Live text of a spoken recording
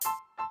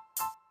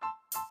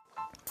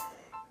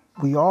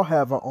We all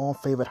have our own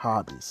favorite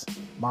hobbies.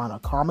 Mine are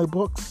comic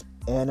books,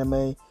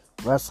 anime,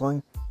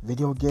 wrestling,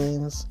 video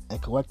games,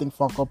 and collecting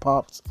Funko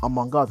Pops,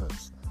 among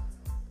others.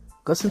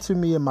 Listen to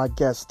me and my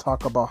guests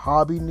talk about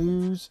hobby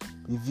news,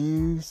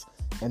 reviews,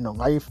 and the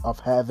life of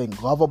having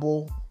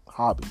lovable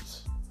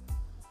hobbies.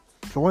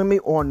 Join me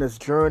on this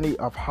journey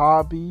of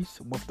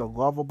hobbies with the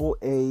Lovable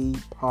A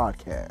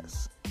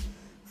podcast.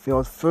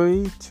 Feel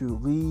free to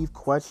leave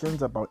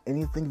questions about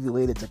anything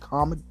related to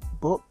comic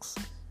books,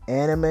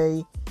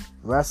 anime,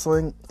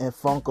 wrestling, and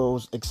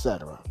Funkos,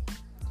 etc.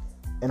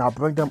 And I'll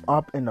bring them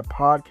up in the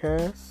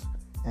podcast.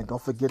 And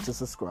don't forget to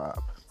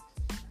subscribe.